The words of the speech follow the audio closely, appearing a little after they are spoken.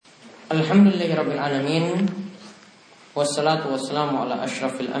Alhamdulillahirabbil alamin. Wassalatu wassalamu ala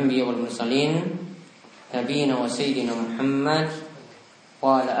asyrafil anbiya wal mursalin nabiyina wa sayyidina Muhammad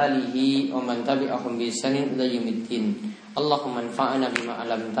wa ala alihi wa man tabi'ahum bi ihsanin ila yaumiddin. Allahumma anfa'na bima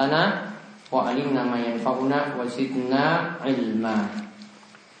 'allamtana wa 'allimna ma yanfa'una wa zidna ilma.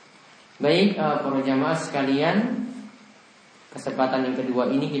 Baik, para jamaah sekalian, kesempatan yang kedua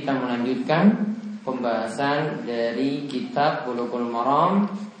ini kita melanjutkan pembahasan dari kitab Bulughul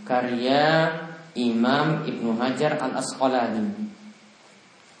Maram karya Imam Ibnu Hajar Al-Asqalani.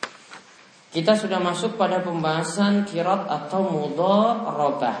 Kita sudah masuk pada pembahasan qirat atau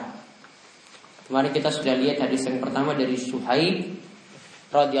mudharabah. Kemarin kita sudah lihat hadis yang pertama dari Suhaib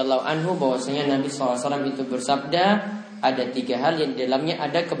radhiyallahu anhu bahwasanya Nabi SAW itu bersabda, ada 3 hal yang di dalamnya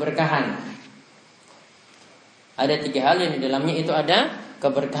ada keberkahan. Ada 3 hal yang di dalamnya itu ada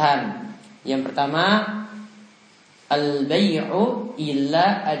keberkahan. Yang pertama, al-bai'u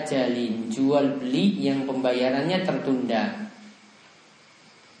illa ajalin, jual beli yang pembayarannya tertunda.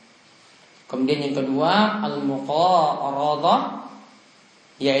 Kemudian yang kedua, al-muqaradah,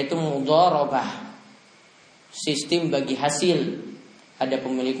 yaitu mudharabah, sistem bagi hasil. Ada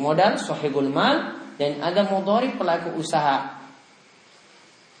pemilik modal, sahibul mal, dan ada mudharib, pelaku usaha.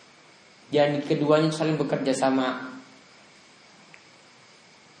 Dan keduanya saling bekerja sama.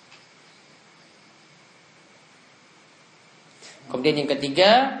 Kemudian yang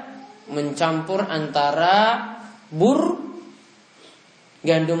ketiga, mencampur antara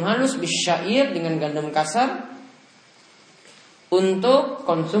gandum halus bisyair dengan gandum kasar untuk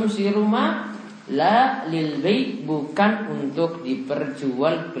konsumsi rumah, la lil bai', bukan untuk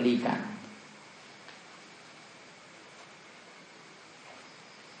diperjualbelikan.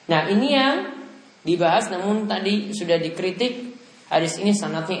 Nah, ini yang dibahas, namun tadi sudah dikritik hadis ini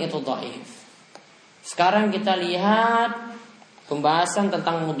sanadnya itu dhaif. Sekarang kita lihat pembahasan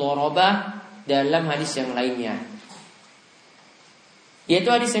tentang mudharabah dalam hadis yang lainnya, yaitu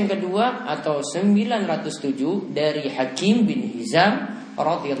hadis yang kedua atau 907 dari Hakim bin Hizam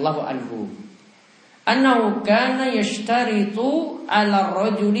radhiyallahu anhu. Annahu kana yashtaritu 'ala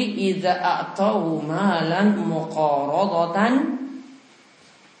ar-rajuli idza a'tahu malan muqaradatan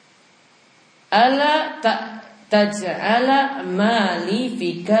ala taj'ala mali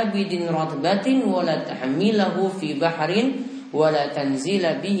fi kabidin ratbatin wa la tahmilahu fi bahrin wala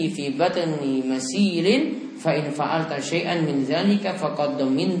tanzila bihi fi batni masirin fa in fa'alta syai'an min dzalika faqad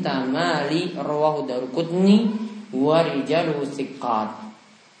minta mali, rawahu Darqutni wa rijaluhu thiqat.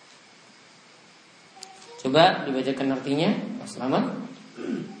 Coba dibacakan artinya, Pak Slamet.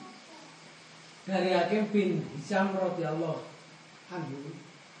 Dari Hakim bin Hizam radhiyallahu anhu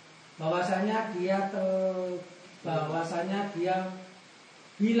bahwasanya dia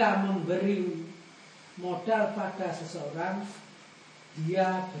bila memberi modal pada seseorang,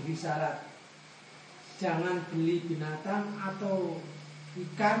 dia beri syarat, jangan beli binatang atau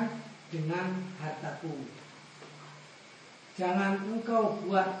ikan dengan hartaku, jangan engkau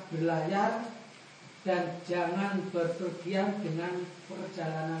buat berlayar, dan jangan berpergian dengan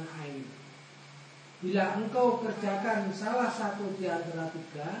perjalanan air. Bila engkau kerjakan salah satu di antara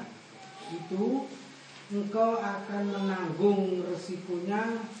 3 itu, engkau akan menanggung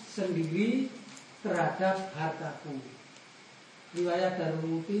resikonya sendiri terhadap hartaku. Riwayat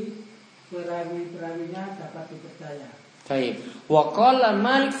Darqutni, perawi-perawinya dapat dipercaya. Baik. Wa qala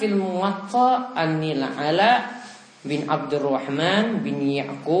Malik fil Muwatta an-Nil Ala bin Abdurrahman bin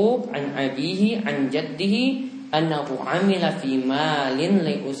Ya'qub an abihi an jaddihi annahu amila fi malin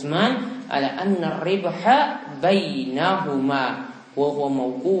li Utsman ala anna ar-ribha bainahuma wa huwa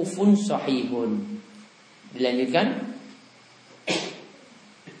mawqufun sahihun. Dilanjutkan.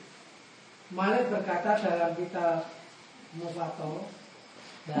 Malik berkata dalam kitab Muwatta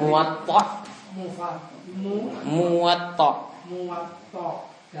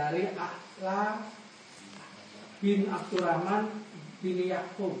dari A'la bin Abdurrahman bin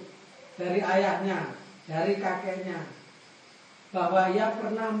Ya'qub, dari ayahnya, dari kakeknya, bahwa ia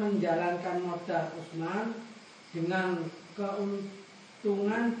pernah menjalankan modal Utsman dengan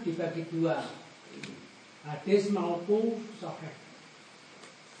keuntungan dibagi 2. Hadis mauquf sahih.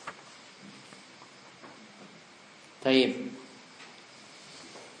 Baik.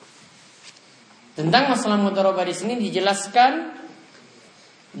 Tentang masalah mudharabah di sini dijelaskan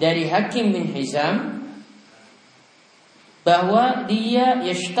dari Hakim bin Hizam bahwa dia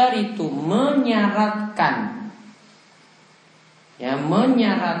yashtaritu, menyaratkan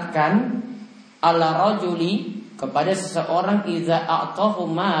ala rajuli, kepada seseorang, idza a'tahu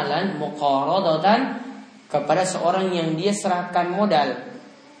malan muqaradatan, kepada seorang yang dia serahkan modal,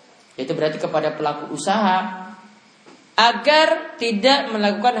 yaitu berarti kepada pelaku usaha, agar tidak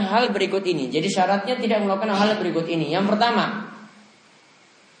melakukan hal berikut ini. Jadi syaratnya tidak melakukan hal berikut ini. Yang pertama,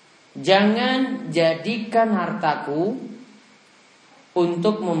 jangan jadikan hartaku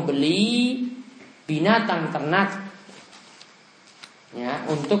untuk membeli binatang ternak. Ya,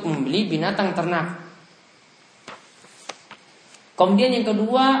 untuk membeli binatang ternak. Kemudian yang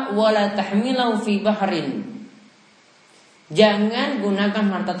kedua, wala tahmilahu fi bahrin. Jangan gunakan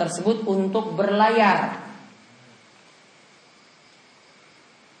harta tersebut untuk berlayar.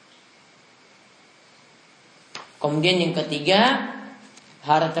 Kemudian yang ketiga,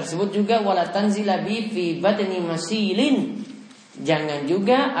 harta tersebut juga wala tanzila bi fi batni masilin. Jangan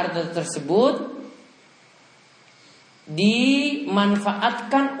juga harta tersebut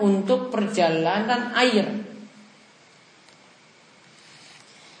dimanfaatkan untuk perjalanan air.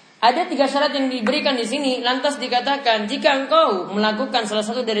 Ada 3 syarat yang diberikan di sini. Lantas dikatakan, jika engkau melakukan salah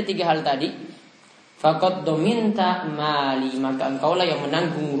satu dari 3 hal tadi, faqad dominta mali, maka engkaulah yang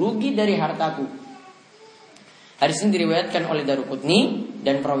menanggung rugi dari hartaku. Hadis ini diriwayatkan oleh Daruqutni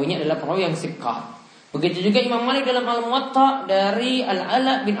dan perawinya adalah perawi yang thiqah. Begitu juga Imam Malik dalam Al-Muwatta dari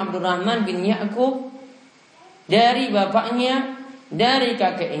Al-Ala bin Abdurrahman bin Ya'qub, dari bapaknya, dari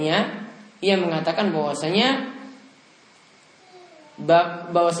kakeknya, ia mengatakan bahwasanya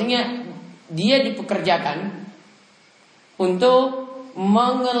dia dipekerjakan untuk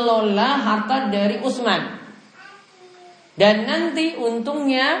mengelola harta dari Utsman, dan nanti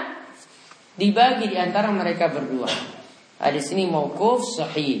untungnya dibagi di antara mereka berdua. Hadis ini mauquf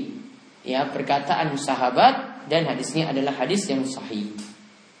sahih, ya, perkataan sahabat, dan hadisnya adalah hadis yang sahih.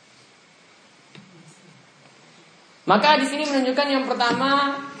 Maka hadis ini menunjukkan yang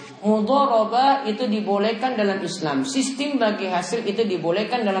pertama, mudharabah itu dibolehkan dalam Islam. Sistem bagi hasil itu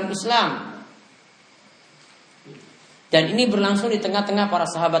dibolehkan dalam Islam. Dan ini berlangsung di tengah-tengah para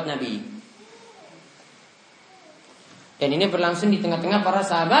sahabat Nabi. Dan ini berlangsung di tengah-tengah para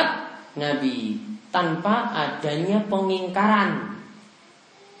sahabat Nabi, tanpa adanya pengingkaran.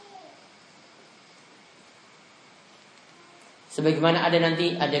 Sebagaimana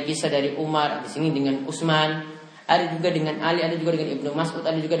ada kisah dari Umar di sini dengan Utsman, ada juga dengan Ali, ada juga dengan Ibnu Mas'ud,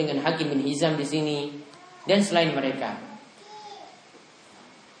 ada juga dengan Hakim bin Hizam di sini, dan selain mereka.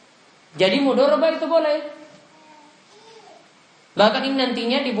 Jadi mudharabah itu boleh. Bahkan ini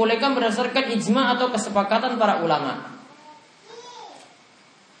nantinya dibolehkan berdasarkan ijma atau kesepakatan para ulama.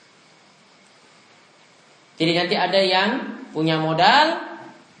 Jadi nanti ada yang punya modal,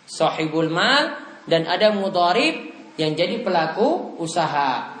 sahibul mal, dan ada mudharib yang jadi pelaku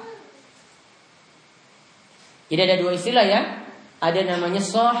usaha. Jadi ada 2 istilah, ya. Ada namanya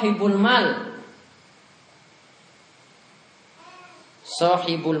sahibul mal.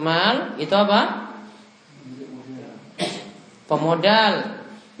 Sahibul mal itu apa? Pemodal,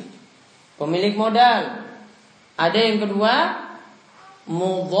 pemilik modal. Ada yang kedua,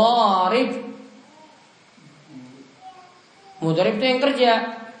 mudharib. Mudharib itu yang kerja,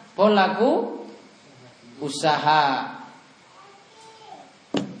 pelaku usaha.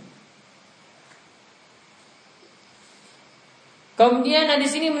 Kemudian di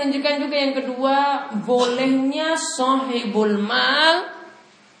sini menunjukkan juga yang kedua, bolehnya sahibul mal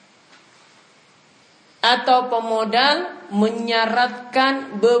atau pemodal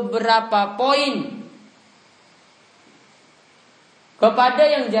menyaratkan beberapa poin kepada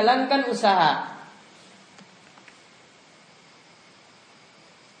yang jalankan usaha.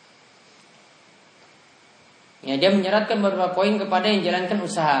 Ya, dia menyaratkan beberapa poin kepada yang jalankan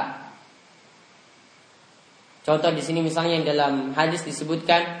usaha. Contoh di sini misalnya yang dalam hadis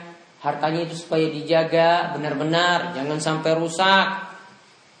disebutkan hartanya itu supaya dijaga benar-benar, jangan sampai rusak.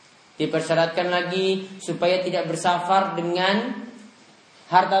 Dipersyaratkan lagi supaya tidak bersafar dengan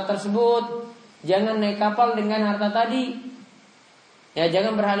harta tersebut, jangan naik kapal dengan harta tadi. Ya,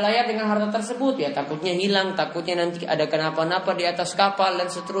 jangan berlayar dengan harta tersebut, ya takutnya hilang, takutnya nanti ada kenapa-napa di atas kapal dan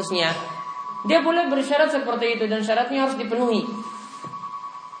seterusnya. Dia boleh bersyarat seperti itu dan syaratnya harus dipenuhi.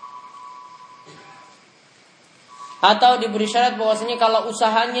 Atau diberi syarat bahwasanya kalau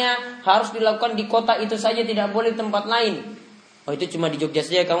usahanya harus dilakukan di kota itu saja, tidak boleh tempat lain. Oh, itu cuma di Jogja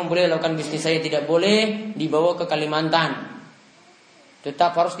saja kamu boleh lakukan bisnis saya, tidak boleh dibawa ke Kalimantan.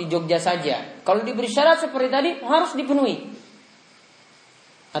 Tetap harus di Jogja saja. Kalau diberi syarat seperti tadi harus dipenuhi.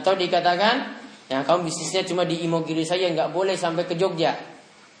 Atau dikatakan, ya kamu bisnisnya cuma di Imogiri saja, nggak boleh sampai ke Jogja.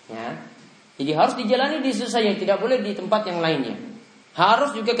 Ya. Jadi harus dijalani di situ saja, tidak boleh di tempat yang lainnya.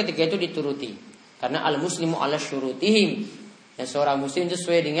 Harus juga ketika itu dituruti. Karena al-muslimu ala syurutihim. Ya, seorang muslim itu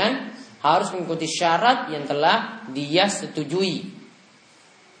sesuai dengan harus mengikuti syarat yang telah dia setujui.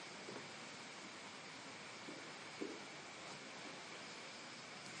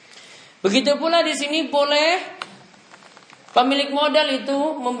 Begitu pula di sini boleh Pemilik modal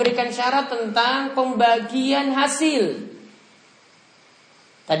itu memberikan syarat tentang pembagian hasil.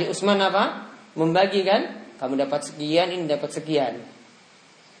 Tadi Utsman apa? Membagi kan? Kamu dapat sekian, ini dapat sekian.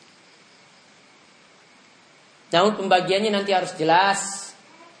 Namun pembagiannya nanti harus jelas.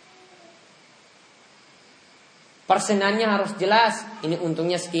 Persenannya harus jelas. Ini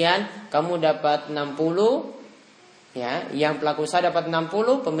untungnya sekian, kamu dapat 60. Ya, yang pelaku usaha dapat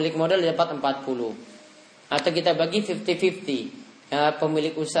 60, pemilik modal dapat 40. Atau kita bagi 50-50. Ya,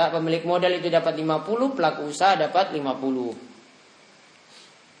 pemilik modal itu dapat 50, pelaku usaha dapat 50.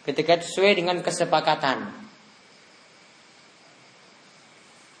 Ketika sesuai dengan kesepakatan.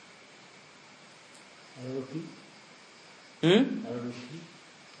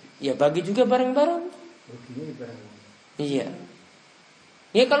 Ya bagi juga bareng-bareng. Iya.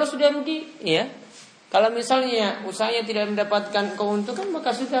 Ya kalau sudah rugi, ya. Kalau misalnya usahanya tidak mendapatkan keuntungan,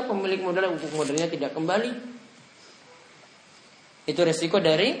 maka sudah pemilik modalnya tidak kembali. Itu resiko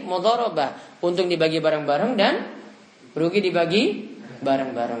dari mudharabah. Untung dibagi bareng-bareng dan rugi dibagi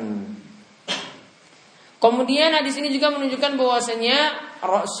bareng-bareng. Kemudian hadis ini juga menunjukkan bahwasanya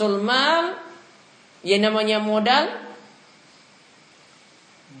rasul mal, yang namanya modal,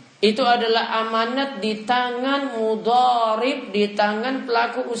 itu adalah amanat di tangan mudharib, di tangan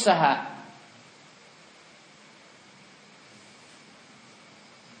pelaku usaha.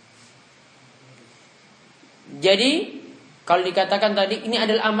 Jadi kalau dikatakan tadi ini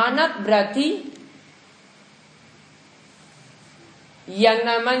adalah amanat, berarti yang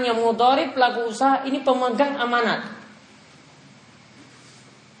namanya mudharib, pelaku usaha, ini pemegang amanat.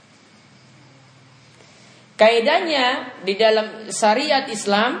 Kaidahnya di dalam syariat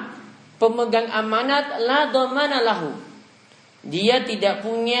Islam, pemegang amanat la dhamana lahu. Dia tidak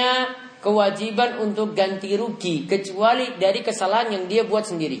punya kewajiban untuk ganti rugi kecuali dari kesalahan yang dia buat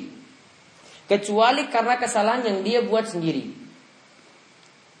sendiri. Kecuali karena kesalahan yang dia buat sendiri.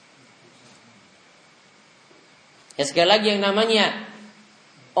 Ya, sekali lagi yang namanya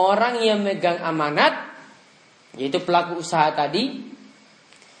orang yang megang amanat, yaitu pelaku usaha tadi,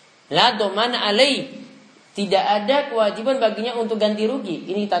 la dhamana alaih, tidak ada kewajiban baginya untuk ganti rugi.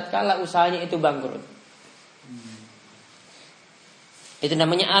 Ini tatkala usahanya itu bangkrut. Itu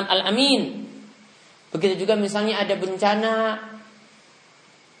namanya al-amin. Begitu juga misalnya ada bencana,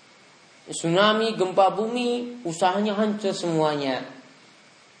 tsunami, gempa bumi, usahanya hancur semuanya.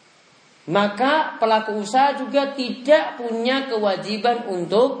 Maka pelaku usaha juga tidak punya kewajiban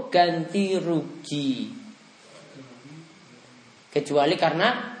untuk ganti rugi, kecuali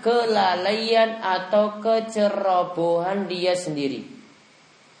karena kelalaian atau kecerobohan dia sendiri.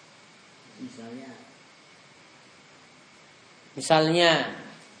 Misalnya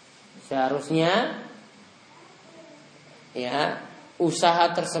seharusnya ya usaha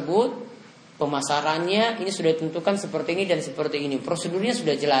tersebut pemasarannya ini sudah ditentukan seperti ini dan seperti ini, prosedurnya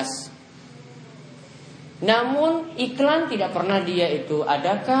sudah jelas. Namun iklan tidak pernah dia itu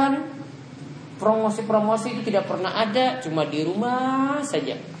adakan, promosi-promosi itu tidak pernah ada, cuma di rumah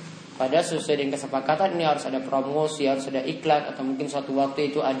saja. Padahal sesuai dengan kesepakatan ini harus ada promosi, harus ada iklan, atau mungkin suatu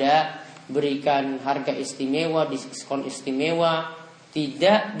waktu itu ada berikan harga istimewa, diskon istimewa,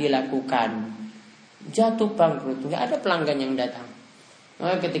 tidak dilakukan. Jatuh bangkrut, nggak ada pelanggan yang datang.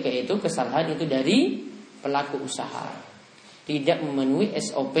 Maka ketika itu kesalahan itu dari pelaku usaha. Tidak memenuhi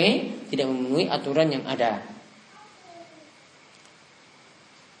SOP, tidak memenuhi aturan yang ada.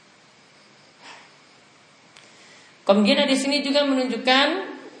 Kemudian di sini juga menunjukkan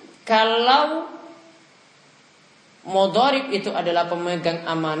kalau mudharib itu adalah pemegang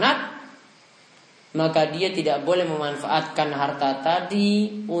amanat, maka dia tidak boleh memanfaatkan harta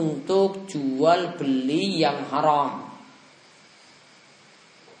tadi untuk jual beli yang haram.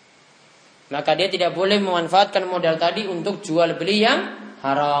 Maka dia tidak boleh memanfaatkan modal tadi untuk jual beli yang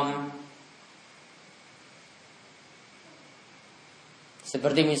haram.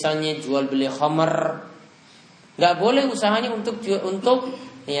 Seperti misalnya jual beli khamar, nggak boleh usahanya untuk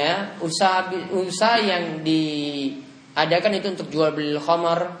ya usaha yang diadakan itu untuk jual beli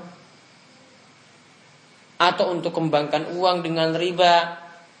khamar atau untuk kembangkan uang dengan riba,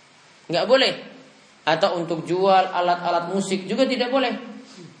 nggak boleh. Atau untuk jual alat-alat musik juga tidak boleh.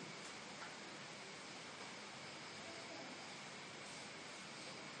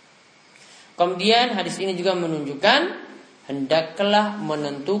 Kemudian hadis ini juga menunjukkan hendaklah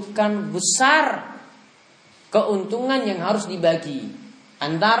menentukan besar keuntungan yang harus dibagi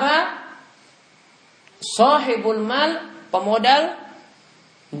antara sahibul mal, pemodal,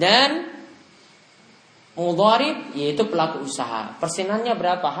 dan mudharib, yaitu pelaku usaha. Persenannya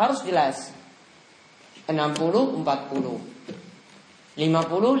berapa? Harus jelas. 60-40,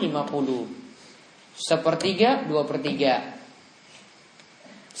 50-50, 1/3, 2/3.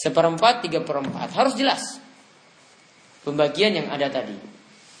 1/4, 3/4. Harus jelas pembagian yang ada tadi.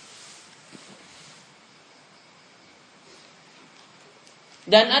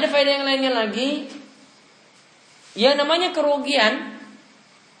 Dan ada faedah yang lainnya lagi. Ya namanya kerugian.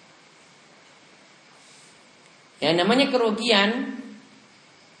 Ya namanya kerugian.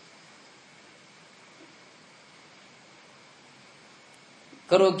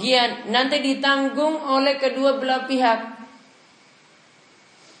 Kerugian nanti ditanggung oleh kedua belah pihak.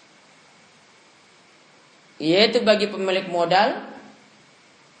 Yaitu bagi pemilik modal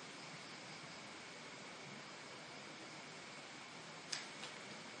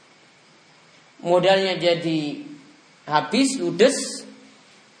modalnya jadi habis, ludes.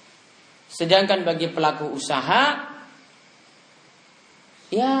 Sedangkan bagi pelaku usaha,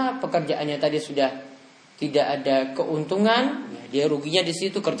 ya pekerjaannya tadi sudah tidak ada keuntungan, ya, dia ruginya di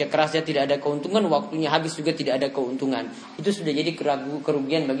situ, kerja kerasnya tidak ada keuntungan, waktunya habis juga tidak ada keuntungan. Itu sudah jadi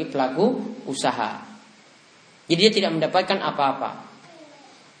kerugian bagi pelaku usaha. Jadi dia tidak mendapatkan apa-apa.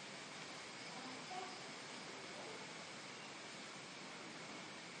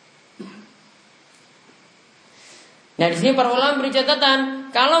 Nah di sini para ulama beri catatan,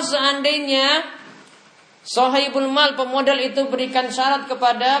 kalau seandainya sahibul mal, pemodal itu berikan syarat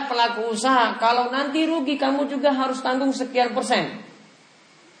kepada pelaku usaha, kalau nanti rugi kamu juga harus tanggung sekian persen.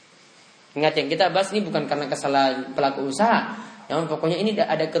 Ingat yang kita bahas ini bukan karena kesalahan pelaku usaha, namun pokoknya ini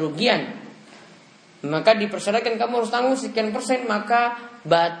ada kerugian. Maka dipersyaratkan kamu harus tanggung sekian persen, maka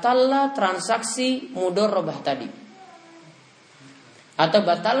batallah transaksi mudharabah tadi, atau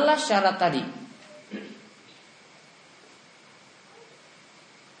batallah syarat tadi.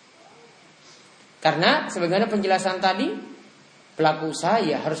 Karena sebagaimana penjelasan tadi, pelaku usaha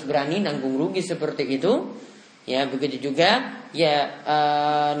ya harus berani nanggung rugi seperti itu. Ya begitu juga ya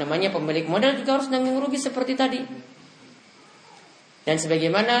namanya pemilik modal juga harus nanggung rugi seperti tadi. Dan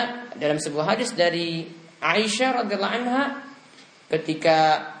sebagaimana dalam sebuah hadis dari Aisyah radhiyallahu anha, ketika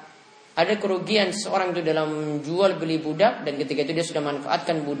ada kerugian seorang itu dalam jual beli budak, dan ketika itu dia sudah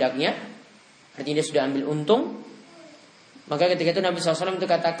manfaatkan budaknya, artinya dia sudah ambil untung. Maka ketika itu Nabi SAW itu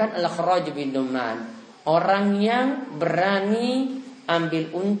katakan al-kharaj bin duman, orang yang berani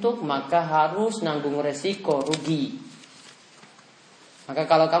ambil untung maka harus nanggung resiko rugi. Maka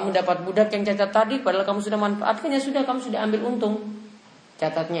kalau kamu dapat budak yang cacat tadi, padahal kamu sudah manfaatkan, ya sudah, kamu sudah ambil untung,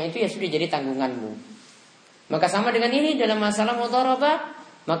 catatnya itu ya sudah jadi tanggunganmu. Maka sama dengan ini dalam masalah mudharabah,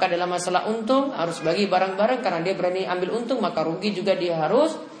 maka dalam masalah untung harus bagi barang-barang, karena dia berani ambil untung maka rugi juga dia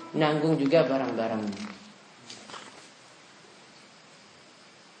harus nanggung juga barang-barangnya.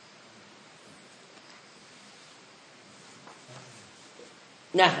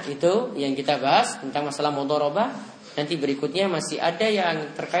 Nah itu yang kita bahas tentang masalah mudharabah. Nanti berikutnya masih ada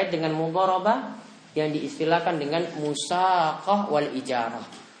yang terkait dengan mudharabah yang diistilahkan dengan musaqah wal ijarah.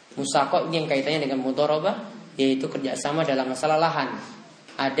 Musaqah ini yang kaitannya dengan mudharabah, yaitu kerjasama dalam masalah lahan.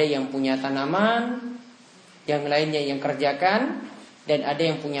 Ada yang punya tanaman, yang lainnya yang kerjakan, dan ada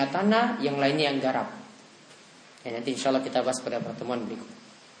yang punya tanah, yang lainnya yang garap. Ya, nanti insya Allah kita bahas pada pertemuan berikut.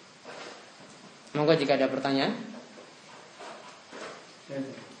 Monggo jika ada pertanyaan.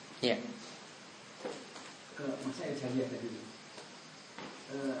 Ya. Ke masa ijazah tadi,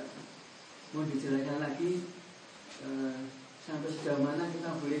 mau dijelaskan lagi sampai sejauh mana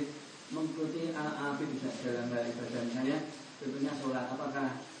kita boleh mengikuti AAP bisa dalam hal ibadah, misalnya tentunya sholat,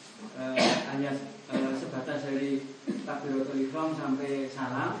 apakah hanya sebatas dari takbiratul ihram sampai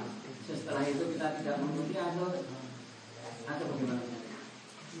salam, setelah itu kita tidak mengikuti atau bagaimana?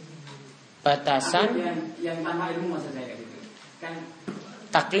 Batasan yang tanpa ilmu maksud saya gitu kan,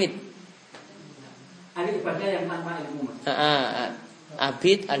 taklid ahli ibadah yang tanpa ilmu mas.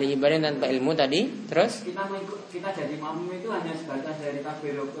 Abid ahli ibadah tanpa ilmu tadi. Terus kita jadi makmum itu hanya sebatas dari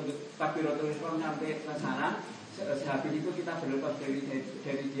takbiratul ihram sampai ke salam. Sehabis itu kita berlepas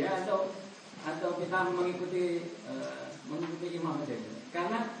dari dia atau kita mengikuti imam saja.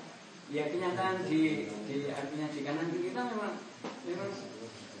 Karena ya kenyataan di artinya di kanan kita memang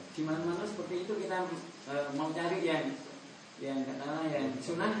di mana-mana seperti itu, kita mau cari yang katakanlah yang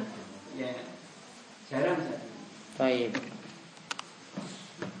sunnah ya jarang saja. Baik.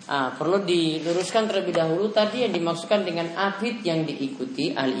 Perlu diluruskan terlebih dahulu tadi yang dimaksudkan dengan abid yang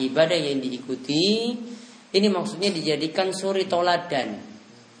diikuti, ahli ibadah yang diikuti, ini maksudnya dijadikan suri toladan.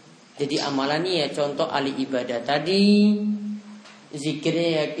 Jadi amalannya ya contoh ahli ibadah tadi, zikirnya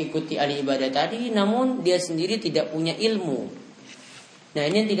ya ikuti ahli ibadah tadi, namun dia sendiri tidak punya ilmu. Nah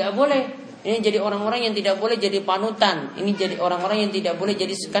ini tidak boleh. Ini jadi orang-orang yang tidak boleh jadi panutan. Ini jadi orang-orang yang tidak boleh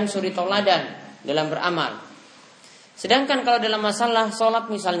jadikan suri toladan dalam beramal. Sedangkan kalau dalam masalah sholat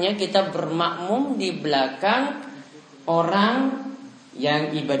misalnya, kita bermakmum di belakang orang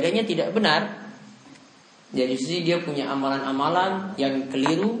yang ibadahnya tidak benar, dari sisi dia punya amalan-amalan yang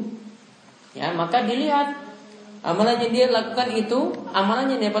keliru, ya, maka dilihat amalan yang dia lakukan itu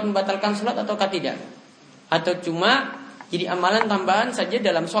amalan yang dapat membatalkan sholat ataukah tidak, atau cuma jadi amalan tambahan saja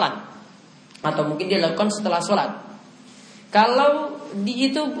dalam sholat, atau mungkin dia lakukan setelah sholat. Kalau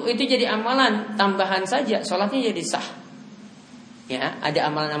itu jadi amalan tambahan saja, sholatnya jadi sah. Ya, ada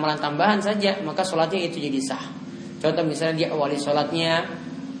amalan-amalan tambahan saja, maka sholatnya itu jadi sah. Contoh misalnya dia awali sholatnya,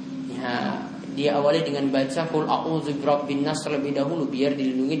 ya, dia awali dengan baca Qul a'udzu birabbin nas terlebih dahulu biar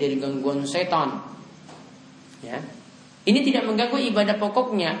dilindungi dari gangguan setan. Ya, ini tidak mengganggu ibadah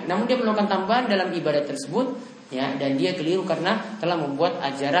pokoknya, namun dia melakukan tambahan dalam ibadah tersebut, ya, dan dia keliru karena telah membuat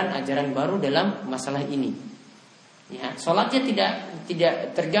ajaran-ajaran baru dalam masalah ini. Ya, sholatnya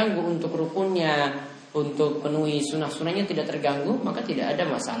tidak terganggu untuk rukunnya, untuk penuhi sunnah-sunnahnya tidak terganggu, maka tidak ada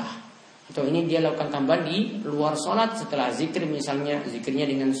masalah. Atau ini dia lakukan tambahan di luar sholat setelah zikir, misalnya zikirnya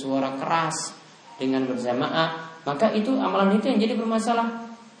dengan suara keras, dengan berjamaah, maka itu amalan itu yang jadi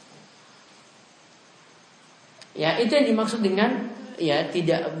bermasalah. Ya, itu yang dimaksud dengan ya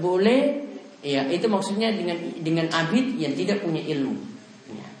tidak boleh, ya itu maksudnya dengan abid yang tidak punya ilmu.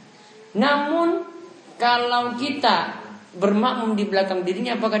 Ya. Namun kalau kita bermakmum di belakang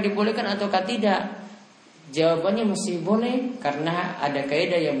dirinya, apakah dibolehkan ataukah tidak? Jawabannya masih boleh, karena ada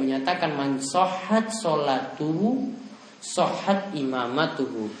kaidah yang menyatakan man sahhat sholatuhu sahhat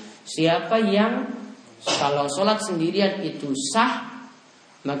imamatuhu. Siapa yang kalau sholat sendirian itu sah,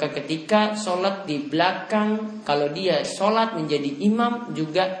 maka ketika sholat di belakang, kalau dia sholat menjadi imam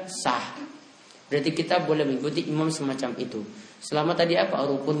juga sah. Berarti kita boleh mengikuti imam semacam itu, selama tadi apa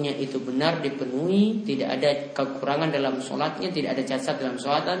rukunnya itu benar dipenuhi, tidak ada kekurangan dalam sholatnya, tidak ada cacat dalam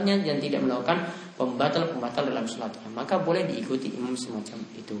sholatnya, dan tidak melakukan pembatal dalam sholatnya, maka boleh diikuti imam semacam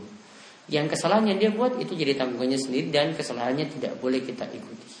itu. Yang kesalahan yang dia buat itu jadi tanggungannya sendiri, dan kesalahannya tidak boleh kita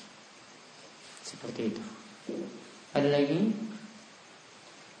ikuti. Seperti itu. Ada lagi?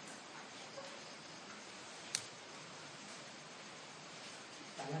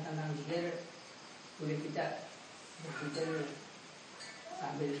 Tentang zikir, boleh kita berzikir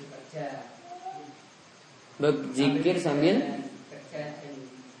sambil bekerja. Berzikir sambil bekerja dan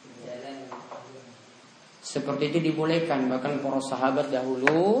berjalan. Seperti itu dibolehkan. Bahkan para sahabat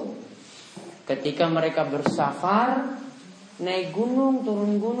dahulu ketika mereka bersafar, naik gunung,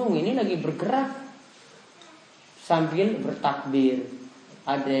 turun gunung, ini lagi bergerak sambil bertakbir.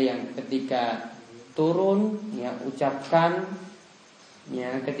 Ada yang ketika turun ya ucapkan,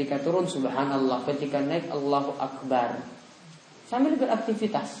 ya ketika turun subhanallah, ketika naik Allahu akbar, sambil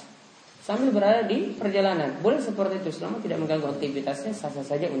beraktivitas, sambil berada di perjalanan. Boleh seperti itu selama tidak mengganggu aktivitasnya, sah-sah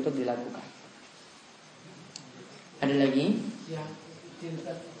saja untuk dilakukan. Ada lagi? Yang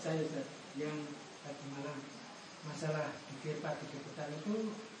saya yang tadi malam masalah pikir pagi petang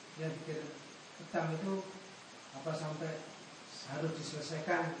itu, yang pikir petang itu apa sampai harus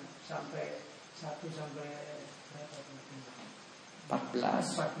diselesaikan sampai 1 sampai berapa?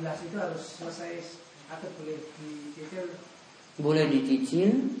 14 itu harus selesai atau boleh dicicil? Boleh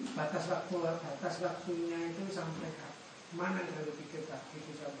dicicil. Batas waktunya itu sampai mana kalau pikir pagi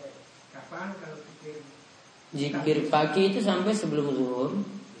itu sampai kapan? Kalau pikir Zikir pagi itu sampai sebelum zuhur.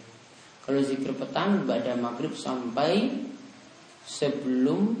 Kalau zikir petang pada maghrib sampai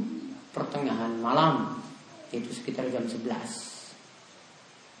sebelum pertengahan malam, itu sekitar jam 11.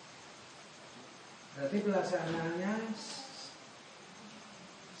 Berarti pelaksanaannya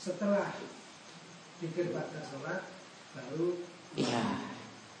setelah zikir pada sholat baru. Iya,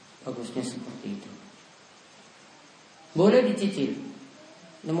 bagusnya seperti itu. Boleh dicicil.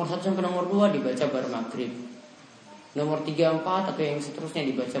 Nomor 1 sampai nomor 2 dibaca bar maghrib. Nomor 3, 4 atau yang seterusnya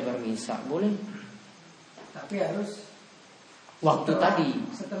dibaca bar isya. Boleh. Tapi harus waktu tadi.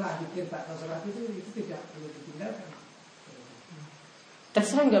 Setelah zikir pada sholat itu tidak perlu ditinggalkan.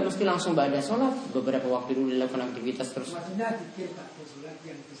 Terserah, nggak mesti langsung ba'da sholat. Beberapa waktu dulu dilakukan aktivitas terus. Maksudnya zikir pada sholat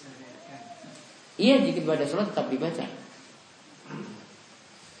yang disediakan. Iya, zikir ba'da sholat tetap dibaca.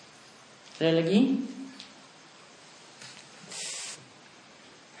 Ada lagi?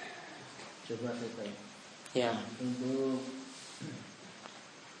 Coba saya. Ya. Untuk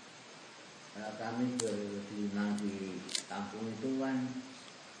kami beriman di kampung itu kan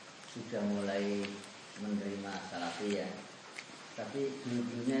sudah mulai menerima salafi ya. Tapi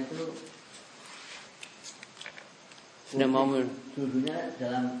dulunya itu sudah mau dulunya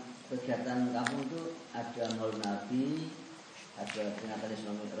dalam kegiatan kampung itu ada maulid Nabi, ada peringatan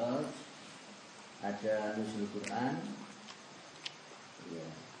Isra Mi'raj, ada nuzul Quran, ya,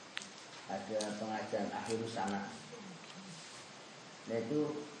 ada pengajian akhir sana. Nah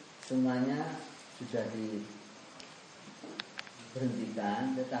itu semuanya sudah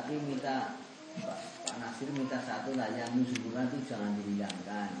berhentikan, tetapi minta Pak Nasir minta satu lah, yang nuzulan itu jangan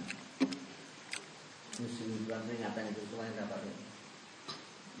dihilangkan. Nuzulan peringatan itu semuanya dapat ya.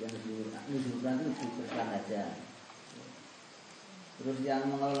 Yang nuzulan itu diberikan aja. Terus yang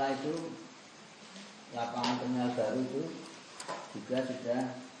mengelola itu lapangan terminal baru itu juga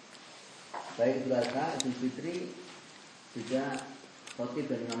sudah baik Idul Adha, Idul Fitri juga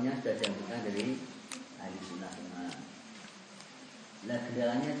khotib dan imamnya sudah diambilkan dari ahli sunnah imam. Nah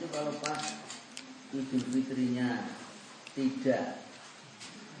kendalanya itu kalau pas Idul Fitrinya tidak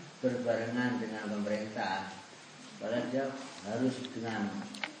berbarengan dengan pemerintah, padahal dia harus dengan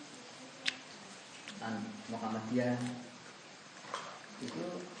Muhammadiyah, itu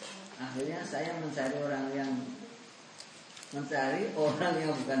akhirnya saya mencari orang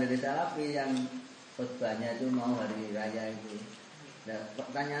yang bukan dari Salafi, yang khutbahnya itu mau hari raya itu. Nah,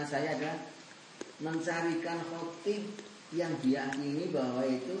 pertanyaan saya adalah mencarikan khotib yang diyakini bahwa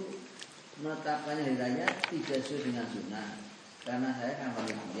itu menetapkannya hari raya tidak sesuai dengan sunnah. Karena saya kan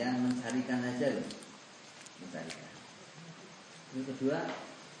yang mencarikan aja loh, mencarikan. Yang kedua,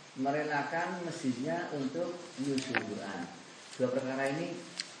 merelakan masjidnya untuk nyusul Quran. Dua perkara ini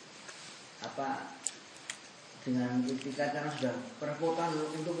dengan ketika karena sudah perebutan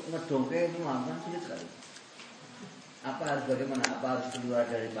untuk ngedongke itu kan sulit sekali. Harus bagaimana? Harus keluar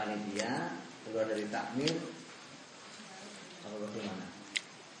dari panitia, keluar dari takmir, atau bagaimana?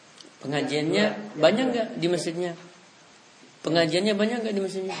 Pengajiannya banyak nggak di masjidnya? Pengajiannya banyak nggak di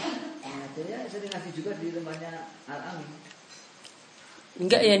masjidnya? Pengajiannya sering ngaji juga di tempatnya Al-Amin.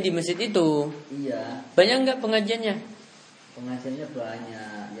 Enggak, yang di masjid itu. Iya. Banyak nggak pengajiannya? Pengajiannya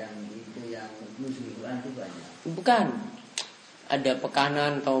banyak, yang itu yang nuzul Quran itu banyak. Bukan. Ada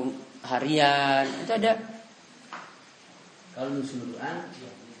pekanan atau harian, itu ada. Kalau nuzul Quran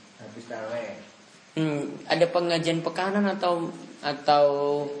habis tarawih. Ada pengajian pekanan atau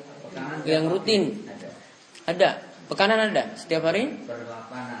pekanan yang rutin? Ada. Pekanan ada setiap hari?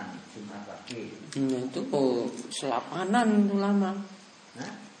 Perlapanan Jumat pagi. Itu selapanan itu lama.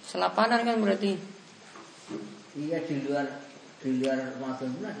 Hah? Selapanan kan berarti. Iya, di luar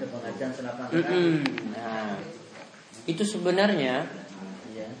Ramadan pun ada pengajian selapanan. Nah, itu sebenarnya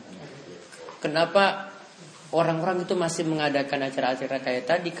iya. Kenapa orang-orang itu masih mengadakan acara-acara kayak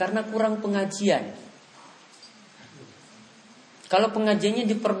tadi? Karena kurang pengajian. Kalau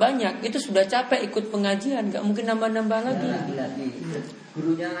pengajiannya diperbanyak, itu sudah capek ikut pengajian, nggak mungkin nambah-nambah lagi. Lagi.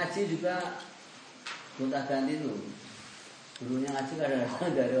 Gurunya ngaji juga gonta ganti tuh. Gurunya ngaji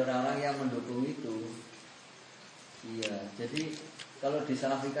kadang-kadang dari orang-orang yang mendukung itu. Iya, jadi kalau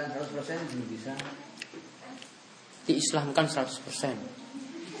disalafikan 100% belum bisa. Diislamkan 100%.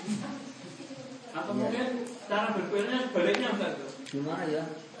 Atau mungkin cara berpikirnya sebaliknya enggak tuh? Gimana ya?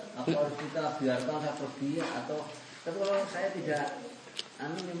 Apa harus kita biarkan saya pergi atau tapi kalau saya tidak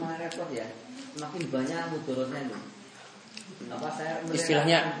memang repot ya, semakin banyak mudaratnya itu. Saya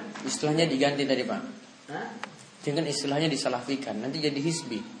istilahnya diganti tadi Pak. Hah? Dengan istilahnya disalafikan, nanti jadi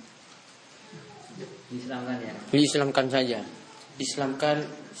hizbi. Diislamkan ya. Diislamkan saja. Islamkan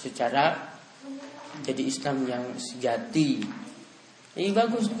secara jadi Islam yang sejati. Ini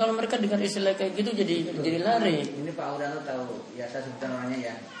bagus kalau mereka dengar istilah kayak gitu jadi lari. Ini Pak Urano tahu, ya saya sebutkan orangnya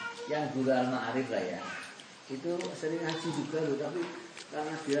ya, yang guru Al-Ma'arif lah ya. Itu sering ngaji juga loh, tapi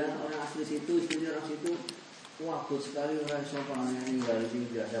karena dia orang asli situ, istrinya orang situ, wakut sekali orang sopannya tinggal di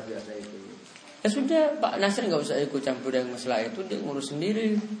biasa-biasa itu. Ya sudah, Pak Nasir nggak usah ikut campur dengan masalah itu, dia ngurus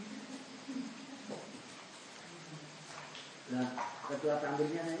sendiri. Nah, ketua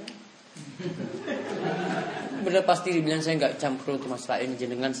tampilnya saya? Bener pasti dibilang saya nggak campur untuk masalah ini,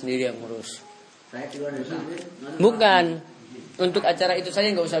 jenengan sendiri yang ngurus. Saya keluar dari tampil. Bukan, untuk acara itu saya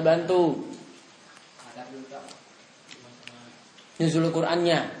nggak usah bantu. Nuzul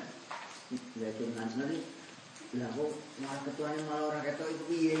Qurannya. Ya itu nanti lah kok malah ketuanya malah orang ketua itu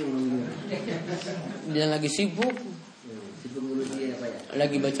piye Dia lagi sibuk. Sibuk ngurus dia apa ya?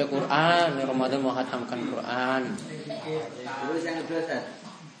 Lagi baca Quran, Ramadan mau khatamkan Quran. Terus yang kedua Ustaz,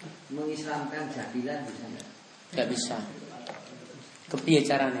 mengislamkan jadilan bisa enggak? Enggak bisa. Kepiye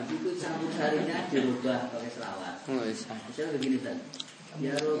caranya? Itu sambung sarinya dirubah pakai selawat. Enggak bisa. Misalnya begini Ustaz.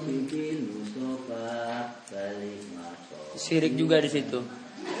 Ya Rabbi bin Mustafa balik masuk. Syirik juga di situ.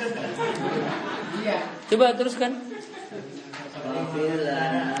 Iya. Coba teruskan.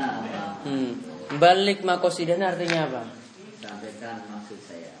 Balik makosidana artinya apa? Sampaikan maksud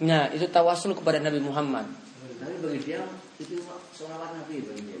saya. Nah, itu tawasul kepada Nabi Muhammad. Tapi bagi dia itu sholawat Nabi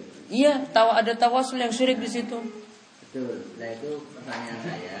bagi dia. Iya, ada tawasul yang syirik di situ. Betul. Nah itu pertanyaan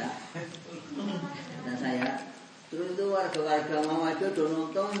saya. Dan saya terus itu warga-warga mau aja udah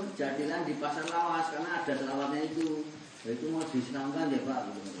nonton jadilan di pasar lawas karena ada selawatnya itu. Itu mau diislamkan ya Pak.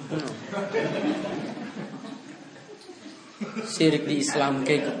 Sirik di Islam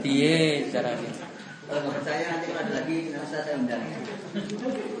kayak piye caranya? Kalau nggak percaya nanti kalau ada lagi saya undang.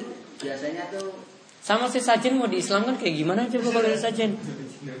 Biasanya tuh Sama sesajen mau diislamkan kayak gimana coba kalau sesajen?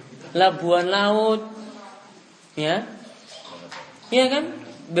 Labuan laut, ya, iya kan?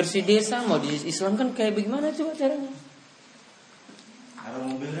 Bersih desa mau diislamkan kayak bagaimana coba caranya? Ada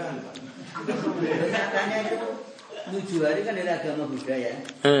mobilnya Pak. katanya itu 7 hari kan dari agama Buddha ya.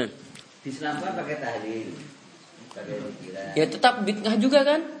 Diislamkan pakai tahlil, pakai pikiran. Ya tetap bid'ah juga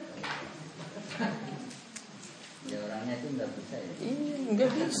kan? Ya orangnya itu nggak bisa ya. Iya, nggak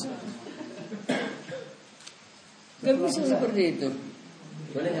bisa. Nggak bisa seperti itu.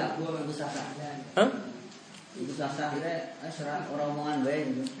 Boleh nggak gua ikut sasa? Hah? Ikut sasa kira serah orang omongan baik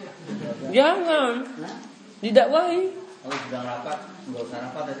gitu. Jangan. Nah, Didakwahi. kalau sudah rapat, nggak usah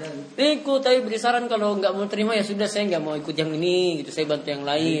rapat aja. Ikut, tapi beri saran kalau nggak mau terima ya sudah, saya nggak mau ikut yang ini, gitu, saya bantu yang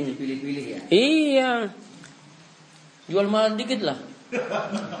lain. Pilih-pilih ya. Iya. Jual mahal dikit lah.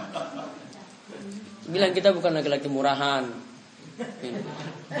 Bilang kita bukan laki-laki murahan.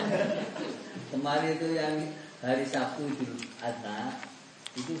 Kemarin itu yang hari Sabtu Idul Adha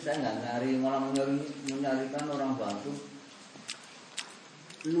itu saya nggak nyari, malah menyarikan orang bantu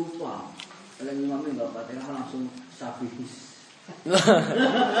lupa. Kalau imamnya nggak Fatihah langsung sabihis.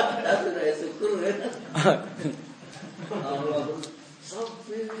 Sudah ya syukur ya. Allah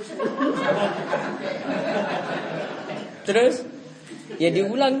sabihis. Terus ya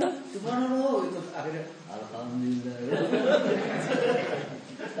diulang tuh. Subhanallah itu akhirnya alhamdulillah.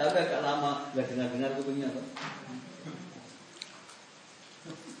 Tapi agak lama nggak dengar kupingnya kok.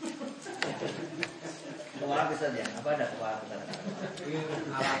 Kepala bisa ya? Apa ada kepala kita?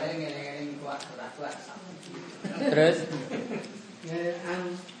 Awalnya ngeleng-ngeleng kuat. Terus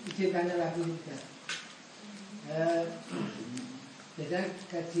izin tanya lagi juga. Jadi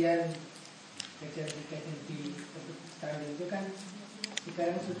kajian di tahun itu kan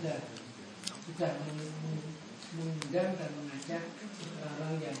sekarang sudah mengundang dan mengajak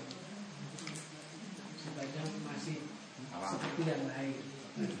orang yang sebanyak masih seperti yang lain.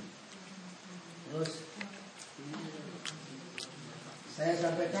 Terus saya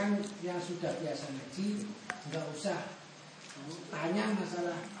sampaikan yang sudah biasa ngaji nggak usah tanya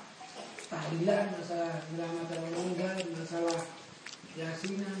masalah tahlilan, masalah menyelamatkan orang meninggal, masalah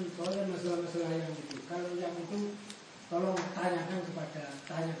yasinan, pokoknya masalah-masalah yang itu. Kalau yang itu tolong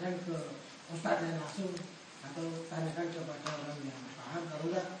tanyakan ke ustadznya langsung atau tanyakan kepada orang yang paham. Kalau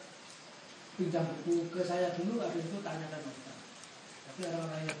enggak pinjam buku ke saya dulu, habis itu tanyakan ustadz. Tapi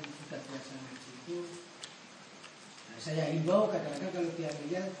orang-orang yang sudah biasa ngaji itu saya himbau kadang-kadang kalau dia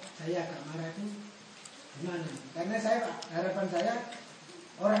lihat saya agak marah itu gimana? Karena harapan saya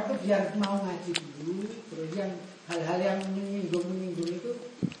orang itu biar mau ngaji dulu, terus yang hal-hal yang menyinggung itu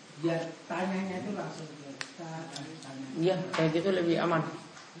biar tanyanya itu langsung ke ustadz. iya kayak gitu lebih aman.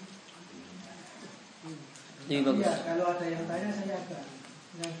 Lebih bagus. Iya, kalau ada yang tanya saya agak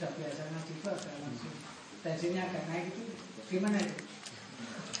yang sudah biasa ngaji itu agak langsung tensinya agak naik itu gimana itu?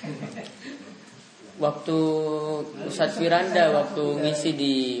 Waktu Ustadz Firanda waktu ngisi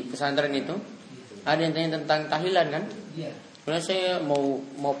di pesantren itu ada yang tanya tentang tahlilan kan? Iya. Karena saya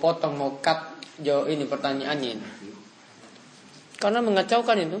mau potong, mau cut jauh ini pertanyaannya ini. Karena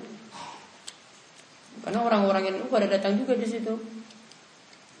mengacaukan itu. Karena orang-orang yang pada datang juga di situ.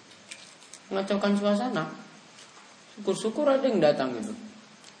 Mengacaukan suasana. Syukur-syukur ada yang datang gitu.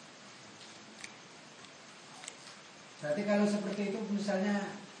 Berarti kalau seperti itu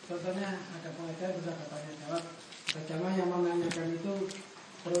misalnya contohnya ada pengajar terus ada tanya jawab, ada jamaah yang menanyakan itu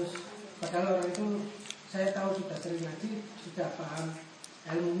terus padahal orang itu saya tahu sudah sering ngaji, sudah paham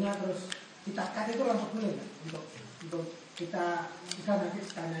ilmunya, terus kita cut itu langsung boleh nggak? Untuk kita nanti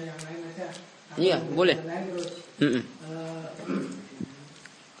tanya yang lain aja. Iya boleh. Yang lain terus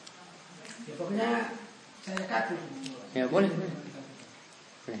ya pokoknya saya cut itu. Ya boleh.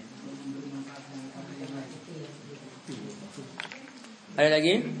 Ada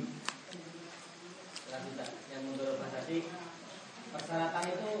lagi? Yang Mudharabah tadi, persyaratan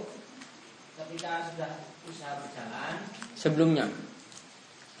itu ketika sudah usaha berjalan. Sebelumnya.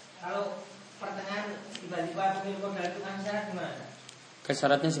 Kalau pertengahan tiba-tiba punya modal itu kan syarat gimana?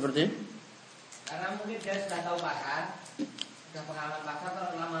 Syaratnya seperti? Karena mungkin dia sudah tahu pasar, sudah pengalaman pasar,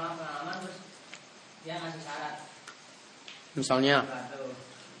 kalau lama-lama pengalaman terus dia ngasih syarat. Misalnya?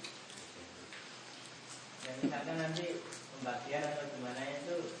 Ya misalkan nanti pembagian atau gimana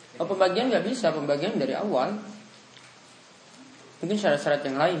itu. Oh pembagian nggak bisa, pembagian dari awal. Mungkin syarat-syarat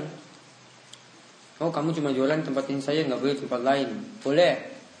yang lain. Oh kamu cuma jualan tempat ini saya, nggak boleh tempat lain.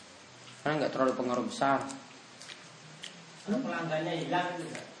 Boleh, karena nggak terlalu pengaruh besar. Kalau pelanggannya hilang itu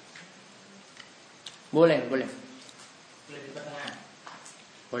Ustaz. Boleh. Boleh di pertengahan.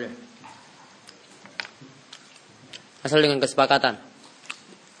 Boleh. Asal dengan kesepakatan.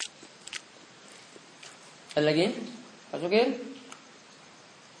 Ada lagi? Pak Sukir?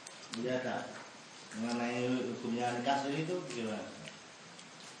 Iya Kak. Mengenai hukumnya nikah siri itu gimana?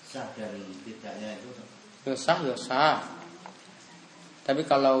 Sah dan tidaknya itu? Ya sah. Tapi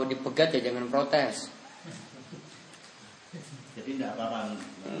kalau dipegat ya jangan protes. Jadi tidak apa-apa.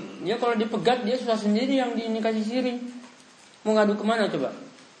 Ya kalau dipegat dia susah sendiri yang dinikasi siri. Mau ngadu kemana coba?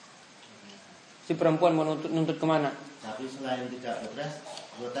 Si perempuan mau nuntut kemana? Tapi selain tidak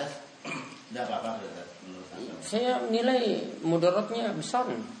protes tidak apa-apa menurut saya. Saya nilai mudaratnya besar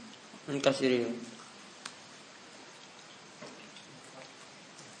nikah siri ini.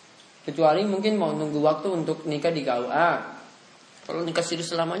 Kecuali mungkin mau nunggu waktu untuk nikah di KUA. Kalau nikah siri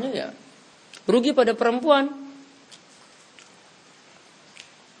selamanya ya rugi pada perempuan.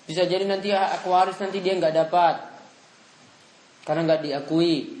 Bisa jadi nanti hak waris nanti dia nggak dapat karena nggak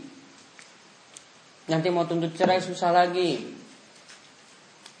diakui. Nanti mau tuntut cerai susah lagi.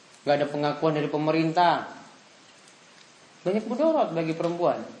 Nggak ada pengakuan dari pemerintah. Banyak mudarat bagi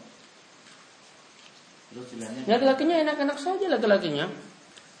perempuan. Laki-lakinya enak-enak saja laki-lakinya.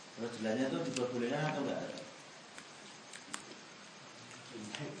 Terus jelasnya itu diperbolehkan atau enggak?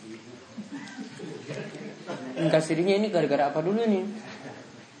 Nikah sirinya ini gara-gara apa dulu nih?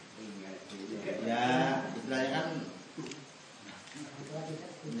 Ya istilahnya kan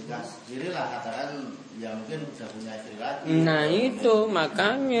nikah siri lah, katakan ya mungkin sudah punya istri lagi. Nah itu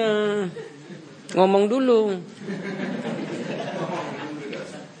makanya ngomong dulu.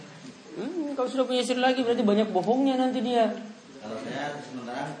 Kalau sudah punya istri lagi berarti banyak bohongnya nanti dia. Kalau saya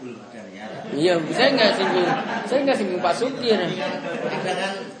sementara belum ada niat. Iya, saya nggak singgung Pak Sukir. Ada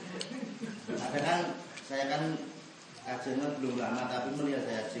kan saya kan kajiannya belum lama tapi melihat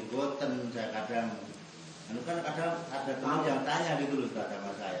saya jenggoten, saya kadang ada teman yang tanya gitu loh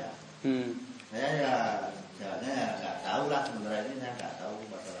sama saya. Saya ya jawabnya ya nggak tahu lah, sementara ini saya nggak tahu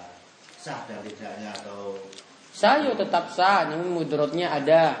masalah sah dan tidaknya atau Saya tetap sah, namun mudaratnya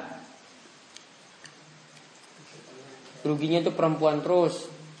ada. Ruginya itu perempuan terus.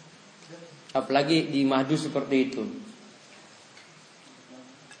 Apalagi di madu seperti itu.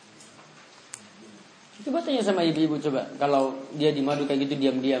 Coba tanya sama ibu-ibu coba, kalau dia di madu kayak gitu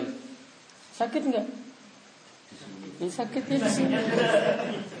diam-diam, sakit nggak? Ini sakitnya di sini.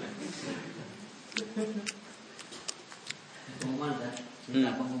 Pengumuman kan,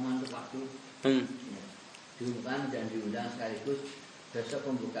 minta pengumuman untuk waktu. Diumumkan dan diundang sekaligus besok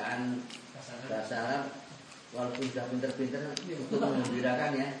pembukaan bahasa Arab. Walaupun sudah pinter-pinter untuk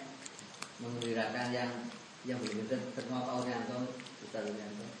menggembirakan ya, menggembirakan yang belum pinter, terutama Pak Urianto, Ustaz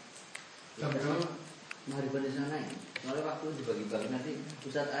Urianto. Mahariban di sana ya. Soalnya waktu dibagi-bagi nanti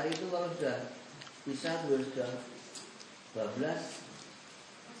Ustaz Ari itu kalau sudah bisa sudah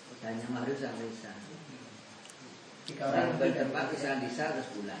 12 hanya maghrib sampai isya. Sampai tempat isya disa terus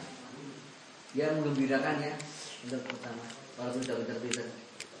pulang. Dia menggembirakan ya untuk pertama. Walaupun sudah pinter-pinter.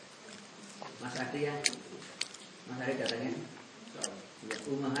 Mas Adi ya. Mas Ari katanya ya,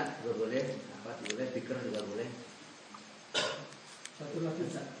 umahat juga boleh, apa boleh, pikir juga boleh. Satu lagi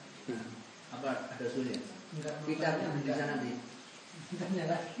Ustaz. Apa ada sulit? Kita bisa nanti. Tanya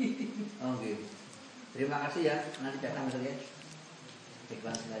lagi. Oh gitu. Terima kasih ya, nanti datang besok ya.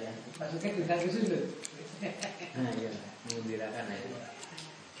 Ikhlas sekalian. Pak Sukir juga khusus loh. Nah iya, mengembirakan ya.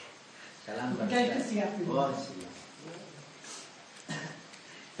 Salam Udah berkah. itu siap. oh siap.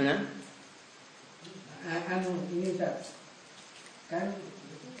 Mana? Ini Ustaz, kan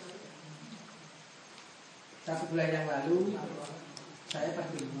 1 bulan yang lalu saya pas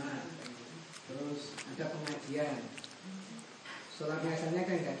di rumah, terus ada pengajian. Sholat biasanya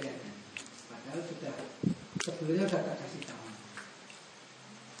kan nggak diadakan, padahal sudah sebelumnya sudah tak kasih tahu,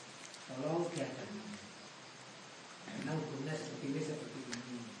 tolong diadakan. Karena hukumnya seperti ini.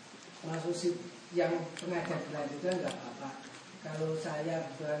 Maksud si yang pengajian berlanjutan nggak apa-apa. Kalau saya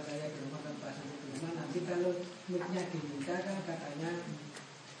di rumah kan pas di rumah, nanti kalau mic-nya diminta kan katanya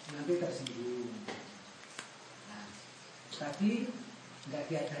nanti tersinggung. Nah, tadi nggak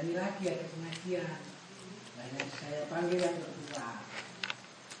diadani lagi, ada pengajian. Banyak saya panggil yang kedua,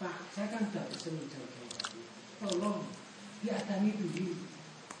 Pak, saya kan sudah pesen jauh-jauh, tolong diadani dulu.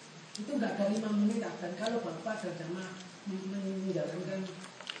 Itu nggak ada 5 menit, dan kalau bapak dan jamaah menjalankan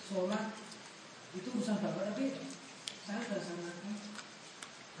sholat itu urusan bapak, tapi saya sudah sangatkan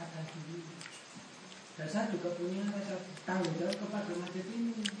ada dulu. Dan saya juga punya rasa tanggung jawab kepada masjid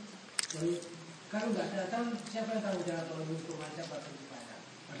ini. Jadi kalau nggak datang, siapa yang tanggung jawab kalau hukuman siapa yang dibayar?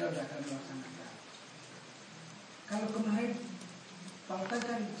 Padahal sudah akan melaksanakan. kalau kemarin Pak Ustaz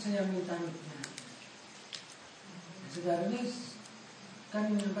kan saya minta mitnya. Sebenarnya kan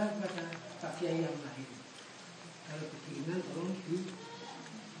menyampaikan kepada Pak Kiai yang lain. Kalau keinginan tolong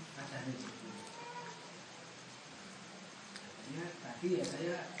diadani. Ya, tadi ya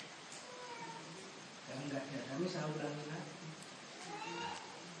saya kalau nggak diadani saya ulangi lagi.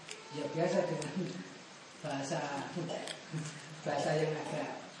 Ya biasa dengan bahasa yang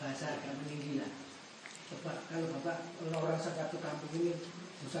agak meninggi lah. Coba kalau orang satu kampung ini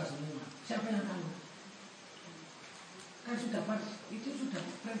susah semua, siapa yang tahu? Kan sudah pas, itu sudah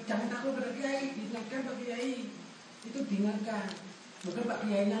jangan takut pada Kiai, diingatkan Pak Kiai, itu diingatkan. Bukan Pak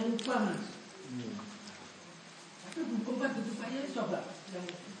Kiainya lupa mas. Tapi bukan Pak itu Pak Kiai coba yang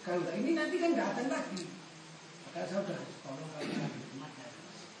kalau ini nanti kan nggak akan lagi. Maka saya sudah tolong kalian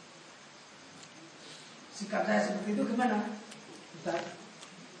sikap saya seperti itu gimana? Ustaz?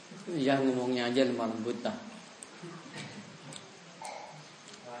 Ya ngomongnya aja lemah lembut lah.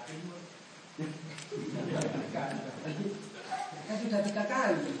 Kan sudah 3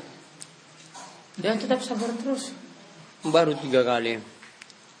 kali. Ya tetap sabar terus. Baru 3 kali.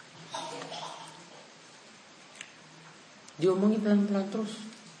 Diomongi pelan-pelan terus.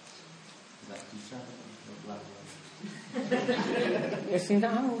 Nggak bisa pelan-pelan. Ya sih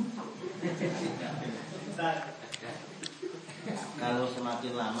tahu. Kalau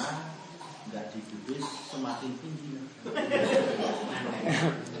semakin lama nggak digubris semakin tinggi.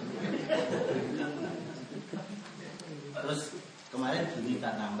 Terus kemarin gini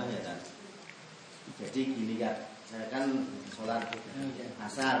tak nambah ya kan. Jadi gini ya, saya kan sholat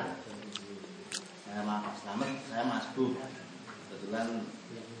asar, saya sama Pak Slamet, saya masbuk. Kebetulan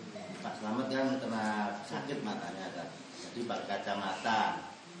Pak Slamet kan kena sakit matanya kan, jadi pakai kacamata.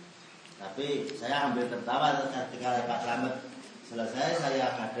 Tapi saya hampir tertawa ketika Pak Slamet selesai,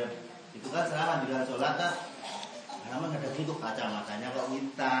 saya ngadep. Itu kan selama dengan sholat kan, selama ngadep itu kacamatanya kok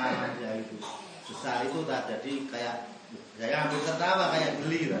hitam ya itu. Susah itu tak jadi kayak saya hampir tertawa kayak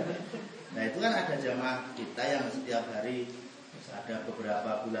geli lah. Nah itu kan ada jamaah kita yang setiap hari ada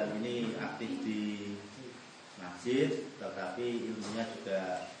beberapa bulan ini aktif di masjid, tetapi ilmunya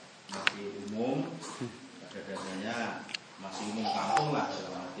juga masih umum, pada dasarnya masih umum kampung lah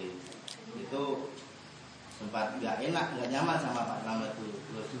dalam arti. Itu sempat nggak enak, nggak nyaman sama Pak Slamet itu.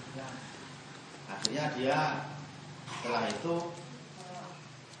 Terus akhirnya dia setelah itu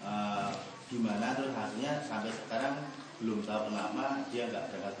gimana terus hasilnya sampai sekarang belum tahu kenapa dia nggak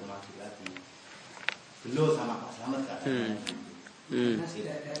berangkat ke masjid lagi. Belum sama Pak Slamet katanya.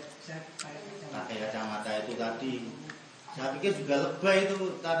 Pakai kacamata itu tadi. Saya pikir juga lebay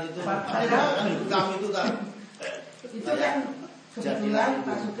itu tadi itu. Hitam itu tadi. Itu kan kebetulan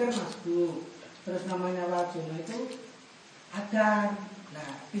Pak Sugeng masbuk. Terus namanya Wajono itu ada. Nah,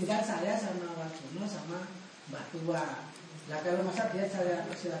 tinggal saya sama Wajono sama Mbak Tua. Nah, kalau masa dia saya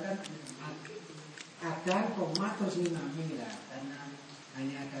persilakan ada koma terus ngimami lah. Karena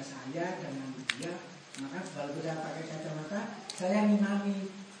hanya ada saya dan dia, maka kalau saya pakai kacamata, saya ngimami.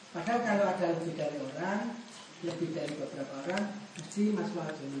 Padahal kalau ada lebih dari orang, lebih dari beberapa orang, mesti Mas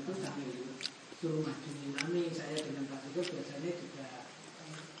Wajono itu sambil suruh maju ngimami. Saya dengan Pak Sugeng biasanya juga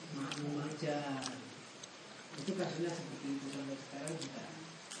makmum aja. Itu kasusnya seperti itu sampai sekarang juga.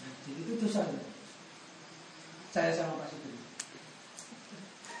 Nah, jadi itu dosa. Saya sama Pak Sugeng.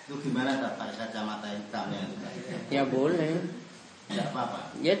 Itu gimana tak pakai kacamata hitamnya itu? Ya boleh. Tidak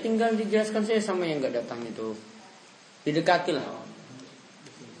apa-apa. Ya tinggal dijelaskan saya sama yang nggak datang itu. Didekati lah.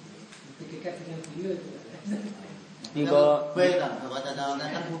 Didekat dengan beliau itu. Di bawah. Baik kan, kacamata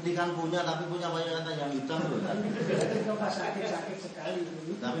kan putih kan punya, tapi punya banyak kata yang hitam loh kan. Itu pas sakit sekali.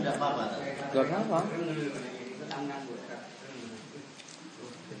 Tapi tidak apa-apa. Gak apa-apa.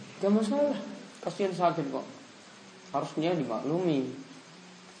 Gak masalah. Kasihan sakit kok. Harusnya dimaklumi.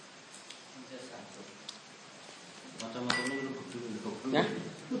 Macam-macam itu. Ya,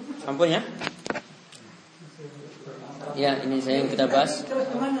 ampun ya. Ya, ini saya yang kita bahas. Terus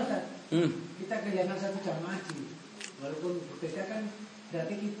kemana Ustaz? Kita kehilangan satu jamaah haji. Walaupun berbeda kan,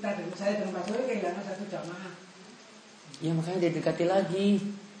 berarti kita dan saya dan Pak Sugeng kehilangan satu jamaah. Ya makanya didekati lagi.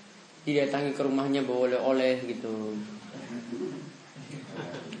 Didatangi ke rumahnya bawa oleh-oleh gitu.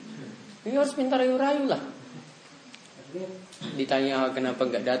 Ini harus minta rayu-rayu lah. Ditanya kenapa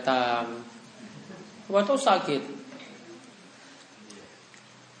nggak datang. Waktu sakit.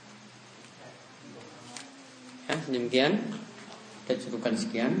 Ya, demikian. Kita cukupkan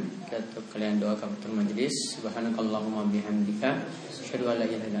sekian. Kita kalian doa kafatul majlis. Subhanakallahumma bihamdika asyhadu an la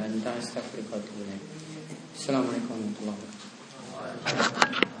ilaha illa anta astaghfiruka wa atubu ilaik. Assalamualaikum warahmatullahi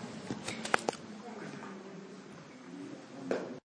wabarakatuh.